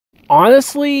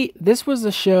Honestly, this was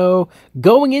a show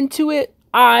going into it.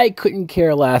 I couldn't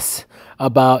care less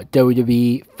about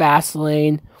WWE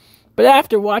Fastlane, but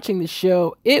after watching the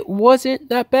show, it wasn't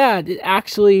that bad. It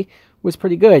actually was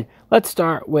pretty good. Let's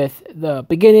start with the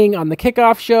beginning. On the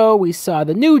kickoff show, we saw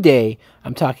the New Day.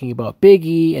 I'm talking about Big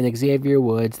E and Xavier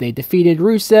Woods. They defeated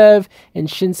Rusev and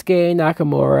Shinsuke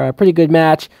Nakamura. Pretty good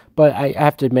match, but I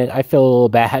have to admit, I feel a little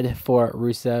bad for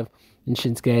Rusev and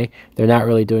Shinsuke. They're not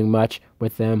really doing much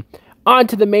with them. On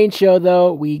to the main show,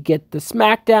 though, we get the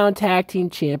SmackDown Tag Team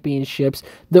Championships.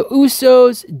 The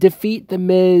Usos defeat The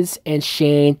Miz and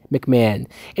Shane McMahon.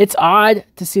 It's odd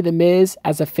to see The Miz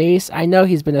as a face. I know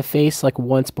he's been a face like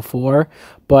once before,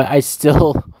 but I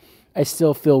still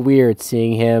feel weird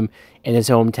seeing him in his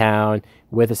hometown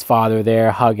with his father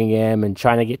there hugging him and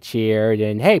trying to get cheered.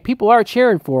 And hey, people are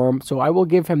cheering for him, so I will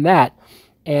give him that.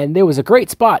 And there was a great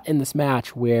spot in this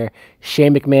match where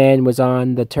Shane McMahon was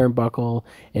on the turnbuckle,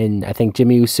 and I think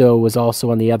Jimmy Uso was also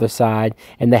on the other side,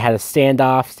 and they had a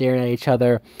standoff staring at each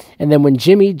other. And then when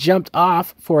Jimmy jumped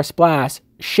off for a splash,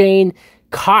 Shane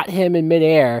caught him in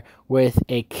midair with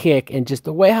a kick, and just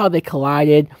the way how they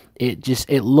collided,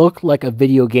 it looked like a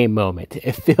video game moment.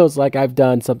 It feels like I've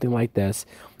done something like this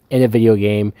in a video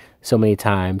game so many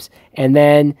times. And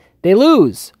then they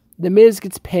lose. The Miz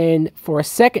gets pinned for a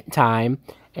second time,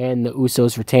 and the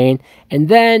Usos retain. And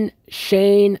then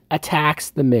Shane attacks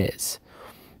The Miz.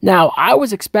 Now, I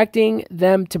was expecting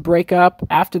them to break up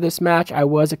after this match. I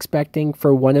was expecting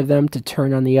for one of them to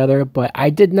turn on the other, but I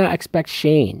did not expect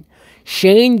Shane.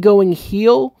 Shane going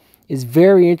heel is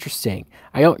very interesting.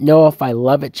 I don't know if I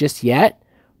love it just yet,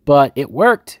 but it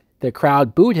worked. The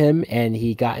crowd booed him, and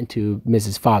he got into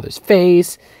Miz's father's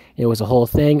face. It was a whole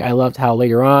thing. I loved how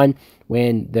later on,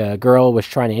 when the girl was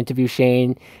trying to interview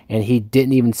Shane and he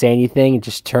didn't even say anything and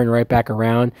just turned right back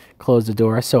around, closed the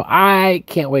door. So I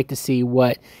can't wait to see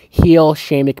what heel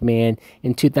Shane McMahon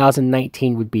in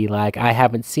 2019 would be like. I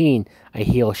haven't seen a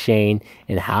heel Shane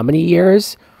in how many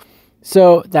years?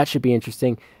 So that should be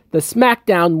interesting. The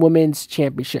SmackDown Women's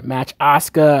Championship match,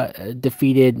 Asuka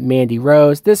defeated Mandy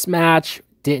Rose. This match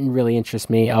didn't really interest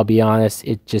me, I'll be honest.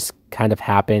 It just kind of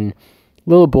happened. A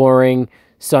little boring.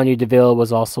 Sonya Deville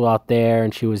was also out there,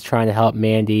 and she was trying to help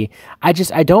Mandy. I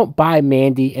don't buy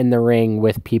Mandy in the ring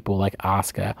with people like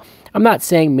Asuka. I'm not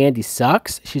saying Mandy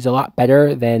sucks. She's a lot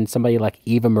better than somebody like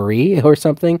Eva Marie or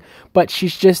something, but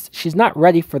she's not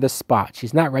ready for this spot.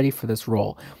 She's not ready for this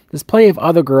role. There's plenty of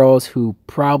other girls who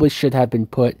probably should have been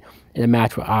put in a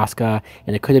match with Asuka,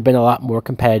 and it could have been a lot more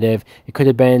competitive. It could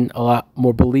have been a lot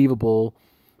more believable,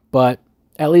 but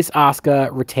at least Asuka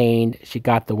retained. She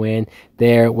got the win.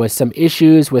 There was some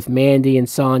issues with Mandy and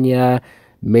Sonya.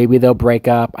 Maybe they'll break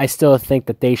up. I still think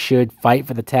that they should fight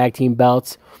for the tag team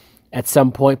belts at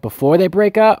some point before they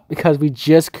break up, because we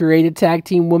just created tag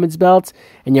team women's belts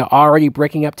and you're already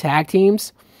breaking up tag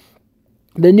teams.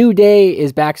 The New Day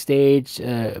is backstage.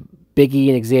 Big E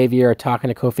and Xavier are talking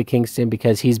to Kofi Kingston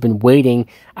because he's been waiting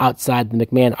outside the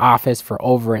McMahon office for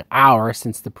over an hour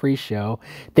since the pre-show.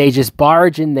 They just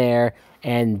barge in there,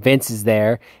 and Vince is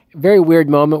there. Very weird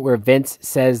moment where Vince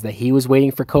says that he was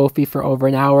waiting for Kofi for over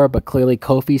an hour, but clearly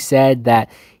Kofi said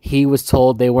that he was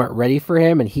told they weren't ready for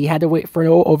him and he had to wait for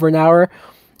over an hour.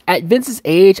 At Vince's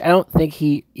age, I don't think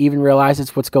he even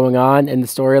realizes what's going on in the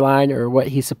storyline or what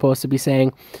he's supposed to be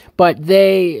saying, but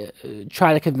they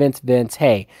try to convince Vince,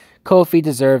 hey, Kofi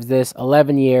deserves this.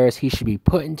 11 years, he should be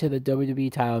put into the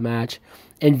WWE title match.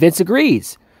 And Vince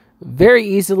agrees very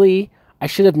easily. I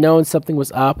should have known something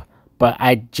was up, but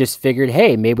I just figured,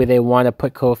 hey, maybe they want to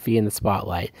put Kofi in the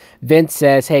spotlight. Vince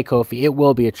says, hey, Kofi, it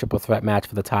will be a triple threat match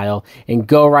for the title, and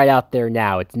go right out there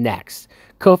now. It's next.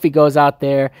 Kofi goes out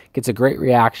there, gets a great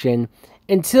reaction,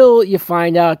 until you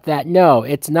find out that, no,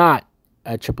 it's not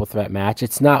a triple threat match.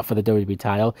 It's not for the WWE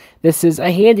title. This is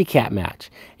a handicap match,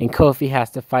 and Kofi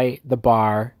has to fight The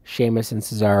Bar, Sheamus, and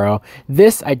Cesaro.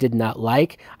 This I did not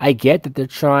like. I get that they're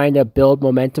trying to build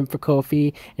momentum for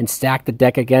Kofi and stack the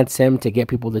deck against him to get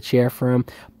people to cheer for him,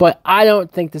 but I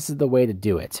don't think this is the way to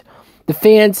do it. The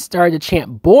fans started to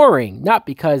chant boring, not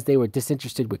because they were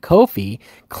disinterested with Kofi.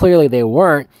 Clearly they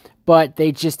weren't, but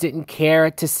they just didn't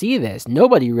care to see this.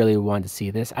 Nobody really wanted to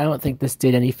see this. I don't think this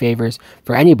did any favors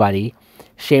for anybody.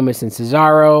 Sheamus and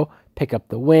Cesaro pick up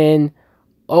the win.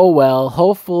 Oh well,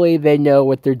 hopefully they know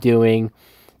what they're doing.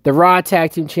 The Raw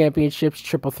Tag Team Championships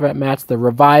triple threat match, the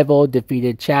Revival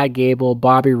defeated Chad Gable,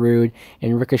 Bobby Roode,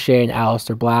 and Ricochet and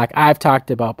Aleister Black. I've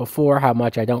talked about before how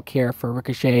much I don't care for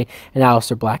Ricochet and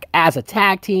Aleister Black as a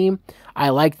tag team. I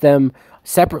like them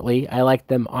separately. I like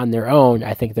them on their own.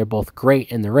 I think they're both great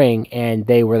in the ring, and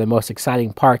they were the most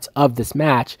exciting parts of this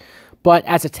match. but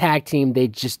as a tag team, they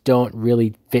just don't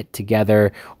really fit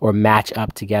together or match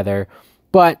up together.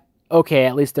 But okay,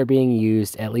 at least they're being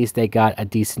used. At least they got a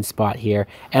decent spot here.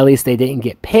 At least they didn't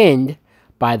get pinned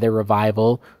by the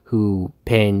Revival, who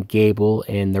pinned Gable,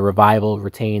 and the Revival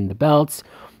retained the belts.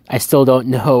 I still don't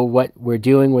know what we're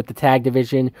doing with the tag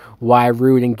division, why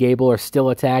Rude and Gable are still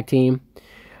a tag team.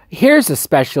 Here's a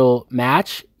special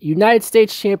match. United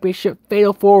States Championship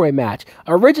Fatal 4-Way match.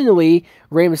 Originally,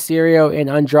 Rey Mysterio and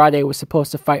Andrade was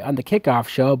supposed to fight on the kickoff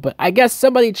show, but I guess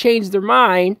somebody changed their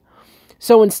mind.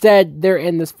 So instead, they're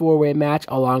in this 4-way match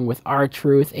along with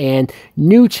R-Truth and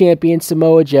new champion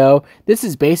Samoa Joe. This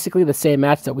is basically the same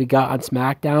match that we got on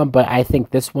SmackDown, but I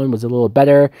think this one was a little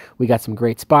better. We got some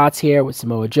great spots here with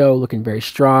Samoa Joe looking very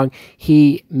strong.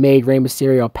 He made Rey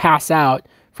Mysterio pass out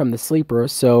from the sleeper,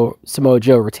 so Samoa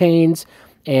Joe retains.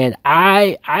 And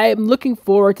I'm looking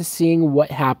forward to seeing what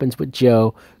happens with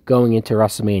Joe going into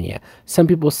WrestleMania. Some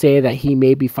people say that he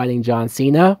may be fighting John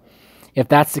Cena. If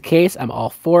that's the case, I'm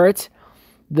all for it.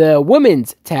 The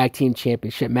Women's Tag Team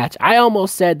Championship match. I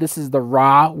almost said this is the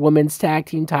Raw Women's Tag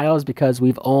Team titles because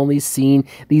we've only seen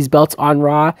these belts on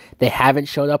Raw. They haven't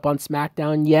showed up on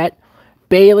SmackDown yet.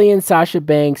 Bayley and Sasha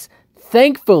Banks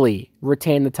thankfully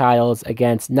retained the titles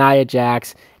against Nia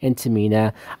Jax and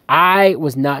Tamina. I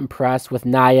was not impressed with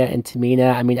Nia and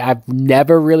Tamina. I mean, I've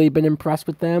never really been impressed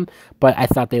with them, but I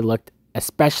thought they looked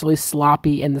especially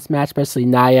sloppy in this match, especially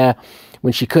Nia,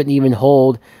 when she couldn't even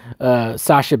hold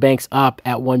Sasha Banks up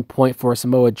at one point for a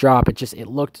Samoa drop. It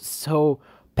looked so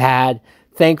bad.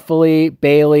 Thankfully,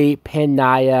 Bayley pinned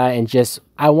Nia, and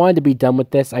I wanted to be done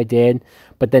with this. I did.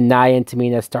 But then Nia and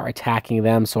Tamina start attacking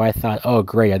them, so I thought, oh,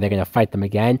 great, are they going to fight them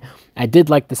again? I did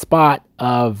like the spot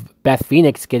of Beth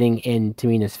Phoenix getting in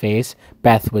Tamina's face.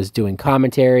 Beth was doing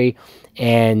commentary,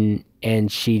 and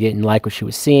she didn't like what she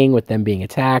was seeing with them being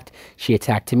attacked. She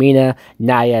attacked Tamina.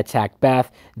 Nia attacked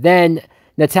Beth. Then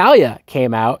Natalya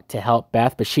came out to help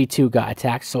Beth, but she too got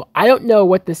attacked. So I don't know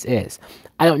what this is.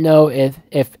 I don't know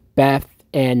if Beth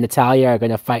and Natalya are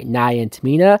going to fight Nia and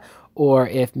Tamina, or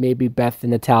if maybe Beth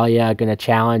and Natalya are going to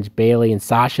challenge Bayley and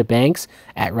Sasha Banks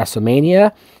at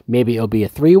WrestleMania. Maybe it'll be a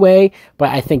 3-way, but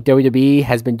I think WWE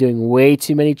has been doing way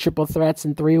too many triple threats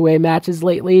and 3-way matches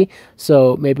lately,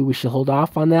 so maybe we should hold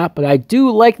off on that. But I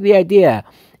do like the idea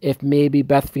if maybe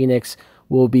Beth Phoenix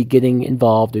will be getting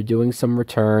involved or doing some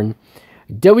return.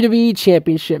 WWE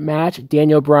Championship match,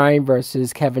 Daniel Bryan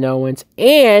versus Kevin Owens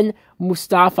and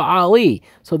Mustafa Ali.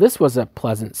 So this was a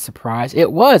pleasant surprise.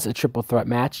 It was a triple threat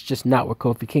match, just not with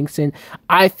Kofi Kingston.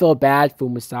 I feel bad for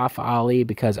Mustafa Ali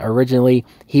because originally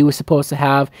he was supposed to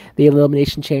have the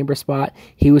Elimination Chamber spot.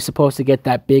 He was supposed to get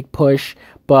that big push,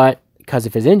 but because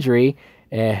of his injury,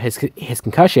 his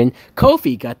concussion,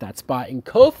 Kofi got that spot, and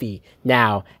Kofi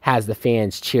now has the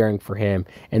fans cheering for him,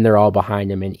 and they're all behind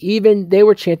him. And even they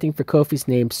were chanting for Kofi's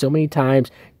name so many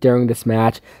times during this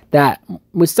match that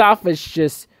Mustafa's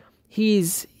just,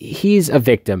 he's a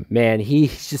victim, man.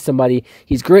 He's just somebody,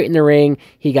 he's great in the ring.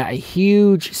 He got a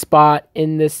huge spot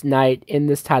in this night, in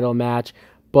this title match,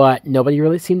 but nobody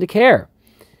really seemed to care.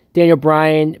 Daniel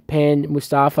Bryan pinned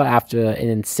Mustafa after an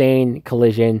insane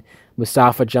collision.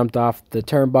 Mustafa jumped off the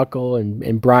turnbuckle,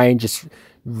 and Bryan just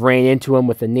ran into him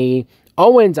with a knee.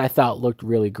 Owens, I thought, looked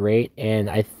really great, and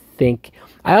I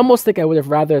almost think I would have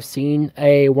rather have seen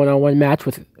a one-on-one match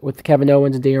with Kevin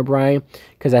Owens and Daniel Bryan,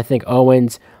 because I think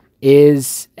Owens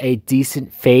is a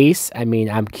decent face. I mean,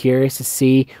 I'm curious to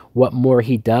see what more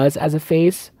he does as a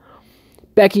face.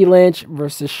 Becky Lynch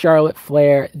versus Charlotte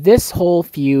Flair. This whole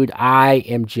feud, I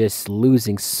am just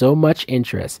losing so much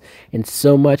interest and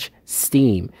so much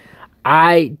steam.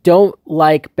 I don't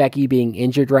like Becky being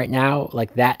injured right now.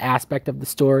 Like, that aspect of the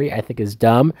story I think is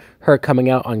dumb. Her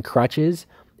coming out on crutches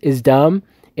is dumb.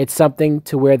 It's something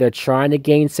to where they're trying to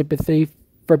gain sympathy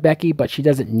for Becky, but she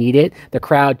doesn't need it. The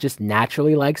crowd just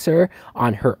naturally likes her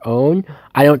on her own.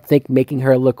 I don't think making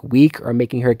her look weak or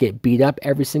making her get beat up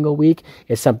every single week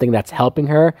is something that's helping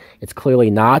her. It's clearly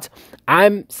not.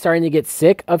 I'm starting to get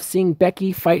sick of seeing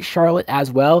Becky fight Charlotte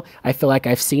as well. I feel like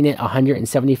I've seen it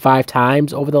 175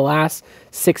 times over the last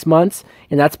 6 months,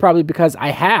 and that's probably because I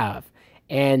have.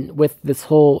 And with this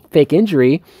whole fake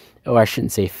injury, oh, I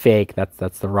shouldn't say fake.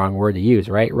 That's the wrong word to use,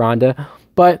 right, Rhonda?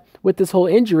 But with this whole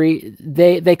injury,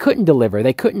 they couldn't deliver.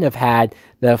 They couldn't have had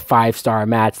the 5-star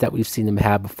match that we've seen them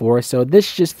have before. So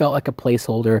this just felt like a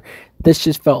placeholder. This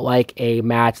just felt like a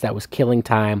match that was killing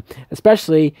time,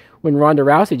 especially when Ronda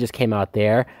Rousey just came out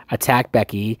there, attacked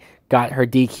Becky, got her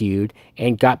DQ'd,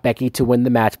 and got Becky to win the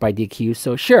match by DQ.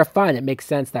 So sure, fine, it makes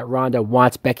sense that Ronda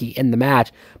wants Becky in the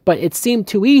match, but it seemed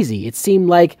too easy. It seemed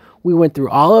like we went through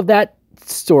all of that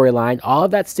storyline, all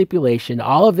of that stipulation,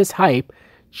 all of this hype,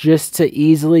 just to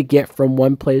easily get from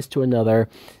one place to another.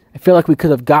 I feel like we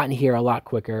could have gotten here a lot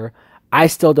quicker. I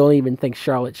still don't even think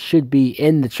Charlotte should be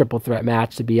in the triple threat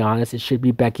match, to be honest. It should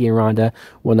be Becky and Ronda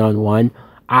one-on-one.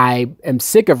 I am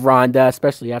sick of Ronda,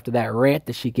 especially after that rant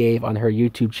that she gave on her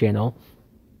YouTube channel.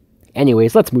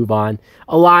 Anyways, let's move on.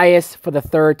 Elias, for the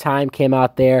third time, came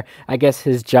out there. I guess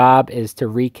his job is to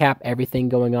recap everything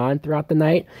going on throughout the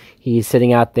night. He's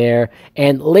sitting out there.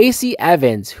 And Lacey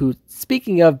Evans, who,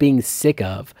 speaking of being sick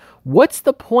of, what's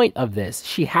the point of this?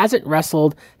 She hasn't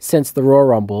wrestled since the Royal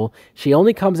Rumble. She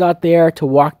only comes out there to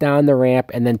walk down the ramp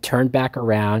and then turn back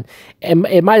around. And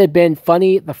it might have been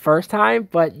funny the first time,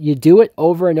 but you do it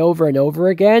over and over and over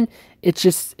again. It's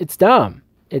dumb.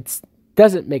 It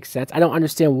doesn't make sense. I don't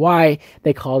understand why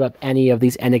they called up any of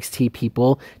these NXT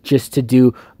people just to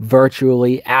do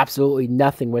virtually absolutely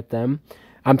nothing with them.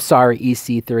 I'm sorry,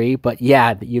 EC3, but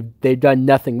yeah, they've done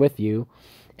nothing with you.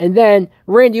 And then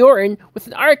Randy Orton with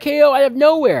an RKO out of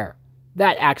nowhere.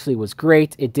 That actually was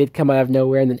great. It did come out of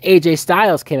nowhere. And then AJ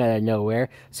Styles came out of nowhere.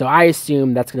 So I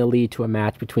assume that's going to lead to a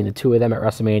match between the two of them at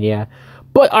WrestleMania.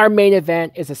 But our main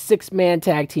event is a 6-man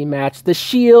tag team match. The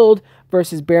Shield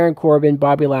versus Baron Corbin,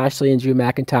 Bobby Lashley, and Drew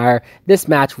McIntyre. This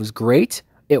match was great.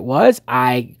 It was.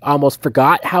 I almost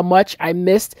forgot how much I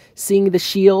missed seeing the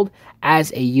Shield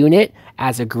as a unit,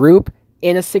 as a group,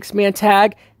 in a 6-man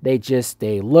tag. They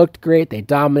looked great. They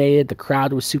dominated. The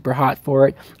crowd was super hot for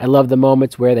it. I love the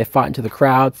moments where they fought into the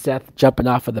crowd, Seth jumping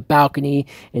off of the balcony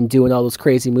and doing all those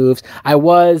crazy moves. I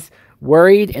was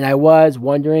worried and I was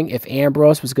wondering if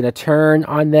Ambrose was going to turn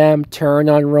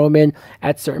on Roman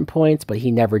at certain points, but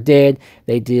he never did.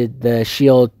 They did the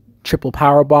Shield triple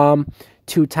powerbomb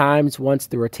 2 times, once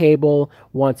through a table,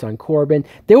 once on Corbin.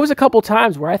 There was a couple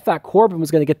times where I thought Corbin was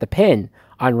going to get the pin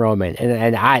on Roman.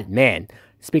 And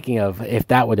speaking of, if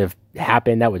that would have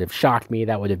happened, that would have shocked me.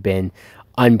 That would have been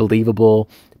unbelievable.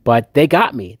 But they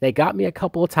got me. They got me a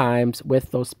couple of times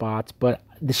with those spots. But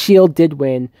the Shield did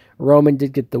win. Roman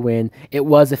did get the win. It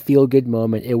was a feel-good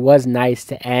moment. It was nice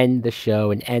to end the show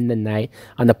and end the night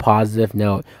on a positive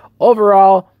note.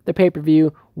 Overall, the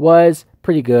pay-per-view was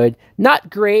pretty good. Not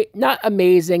great, not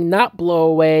amazing, not blow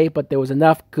away, but there was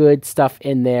enough good stuff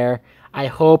in there. I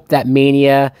hope that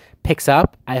Mania picks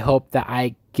up. I hope that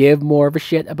I give more of a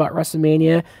shit about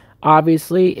WrestleMania.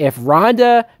 Obviously, if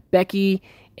Ronda, Becky,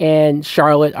 and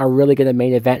Charlotte are really going to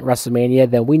main event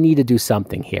WrestleMania, then we need to do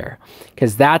something here.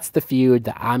 Because that's the feud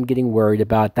that I'm getting worried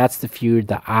about. That's the feud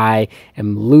that I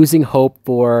am losing hope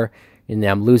for, and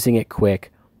I'm losing it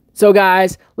quick. So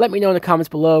guys, let me know in the comments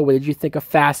below, what did you think of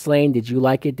Fastlane? Did you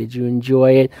like it? Did you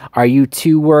enjoy it? Are you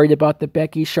too worried about the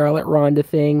Becky, Charlotte, Ronda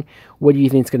thing? What do you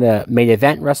think is going to main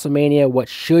event WrestleMania? What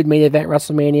should main event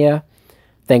WrestleMania?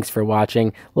 Thanks for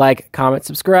watching. Like, comment,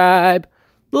 subscribe.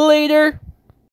 Later.